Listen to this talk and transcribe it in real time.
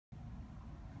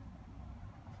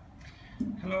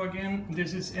Hello again,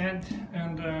 this is Ed,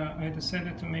 and I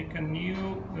decided to make a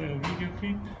new video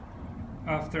clip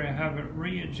after I have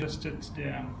readjusted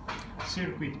the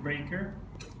circuit breaker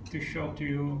to show to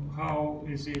you how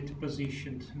is it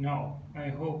positioned now. I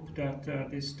hope that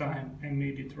this time I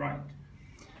made it right.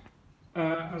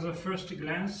 As a first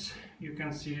glance, you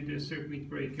can see the circuit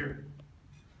breaker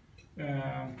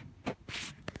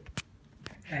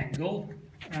angle,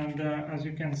 and as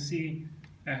you can see,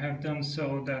 I have done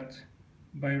so that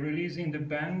by releasing the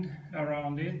band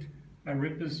around it, I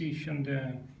repositioned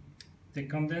the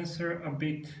condenser a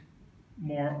bit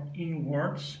more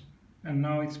inwards, and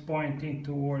now it's pointing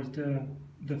towards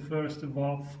the first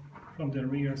valve from the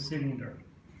rear cylinder.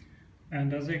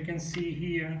 And as you can see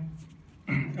here,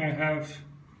 I have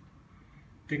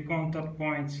the contact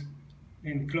points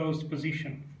in closed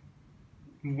position.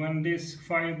 When this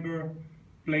fiber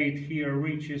plate here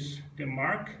reaches the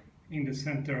mark in the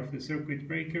center of the circuit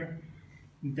breaker,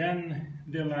 then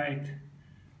the light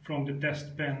from the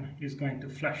test pen is going to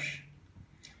flash.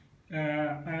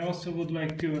 I also would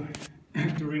like to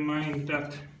remind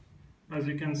that, as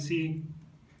you can see,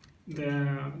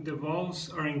 the valves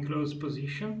are in closed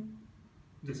position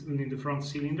in the front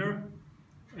cylinder,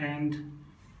 and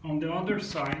on the other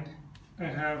side I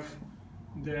have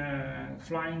the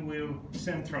flying wheel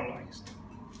centralized.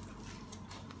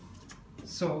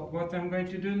 So what I'm going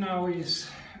to do now is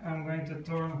I'm going to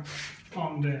turn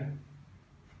on the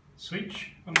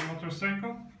switch on the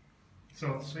motorcycle.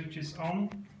 So the switch is on.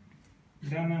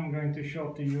 Then I'm going to show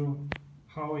to you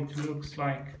how it looks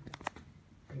like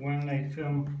when I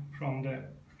film from the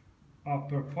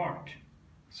upper part.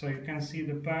 So you can see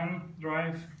the pan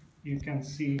drive, you can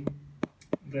see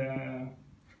the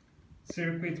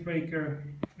circuit breaker,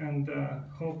 and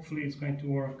hopefully it's going to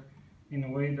work in a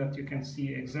way that you can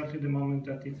see exactly the moment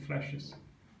that it flashes.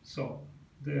 So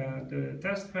the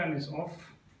test pan is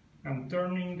off. I'm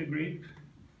turning the grip.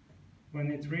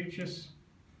 When it reaches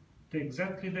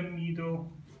exactly the middle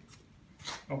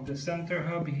of the center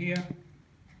hub here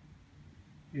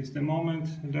is the moment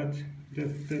that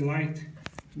the light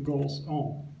goes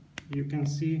on. You can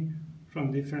see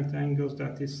from different angles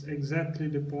that is exactly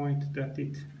the point that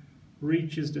it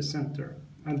reaches the center.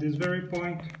 At this very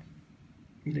point,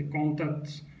 the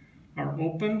contacts are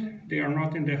opened. They are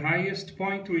not in the highest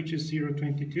point, which is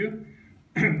 0.22,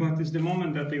 but it's the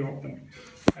moment that they open.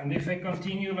 And if I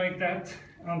continue like that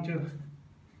until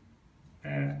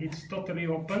it's totally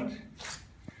opened,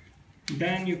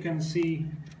 then you can see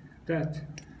that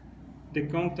the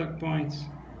contact points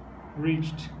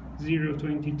reached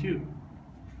 0.22.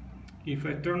 If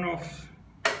I turn off,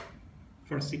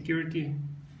 for security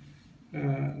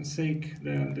sake,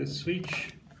 the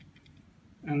switch,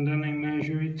 and then I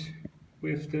measure it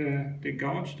with the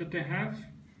gauge that I have,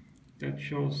 that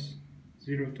shows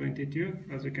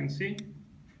 0.22, as you can see.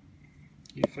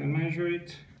 If I measure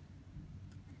it,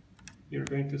 you're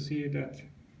going to see that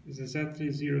it's exactly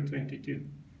 0.22,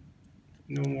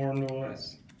 no more, no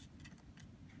less.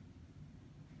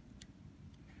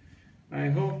 I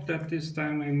hope that this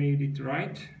time I made it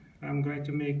right. I'm going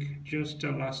to make just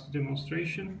a last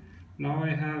demonstration. Now I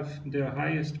have the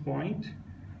highest point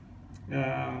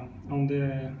on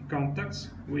the contacts,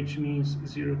 which means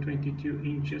 0.22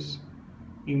 inches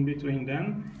in between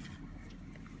them,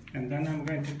 and then I'm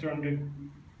going to turn the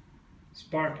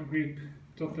spark grip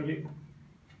totally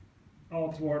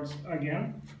outwards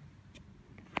again.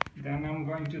 Then I'm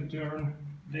going to turn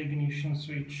the ignition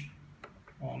switch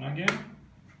on again,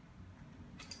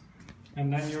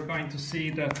 and then you're going to see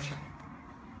that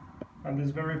at this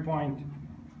very point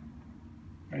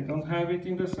I don't have it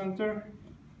in the center.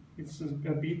 It's a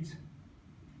bit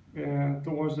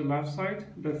towards the left side,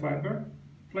 the fiber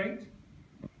plate.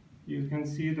 You can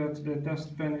see that the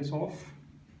test pen is off.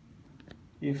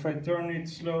 If I turn it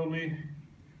slowly,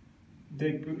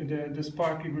 the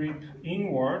sparky grip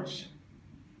inwards,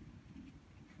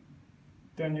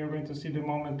 then you're going to see the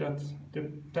moment that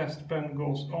the test pen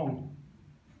goes on.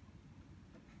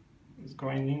 It's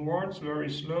going inwards very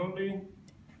slowly.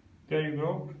 There you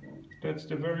go. That's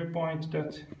the very point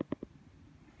that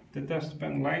the test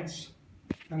pen lights,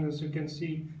 and as you can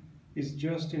see, it's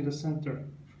just in the center,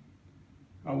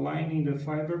 aligning the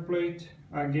fiber plate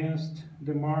against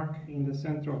the mark in the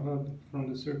central hub from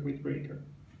the circuit breaker.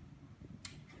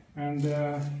 And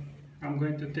I'm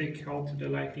going to take out the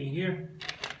lighting here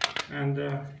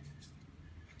and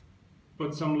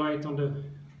put some light on the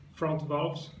front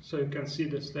valves so you can see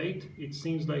the state. It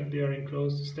seems like they are in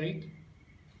closed state.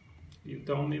 You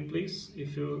tell me please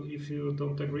if you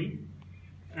don't agree.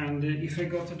 And if I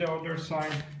go to the other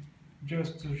side,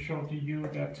 just to show to you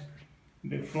that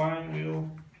the flying wheel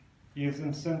is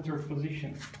in center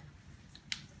position.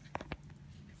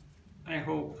 I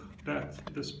hope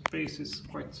that the space is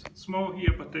quite small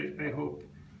here, but I hope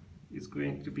it's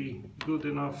going to be good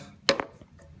enough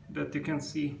that you can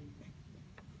see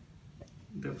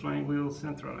the flying wheel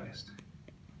centralized.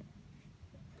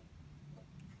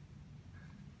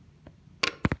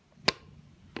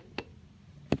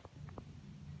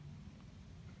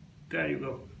 There you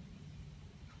go.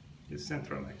 It's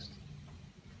centralized.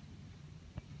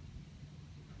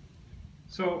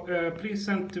 So please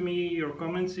send to me your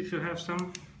comments if you have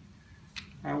some.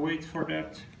 I'll wait for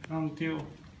that until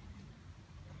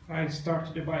I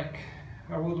start the bike.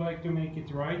 I would like to make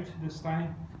it right this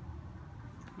time,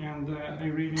 and I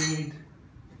really need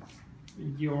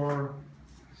your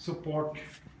support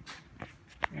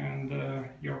and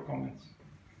your comments.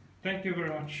 Thank you very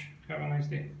much. Have a nice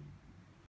day.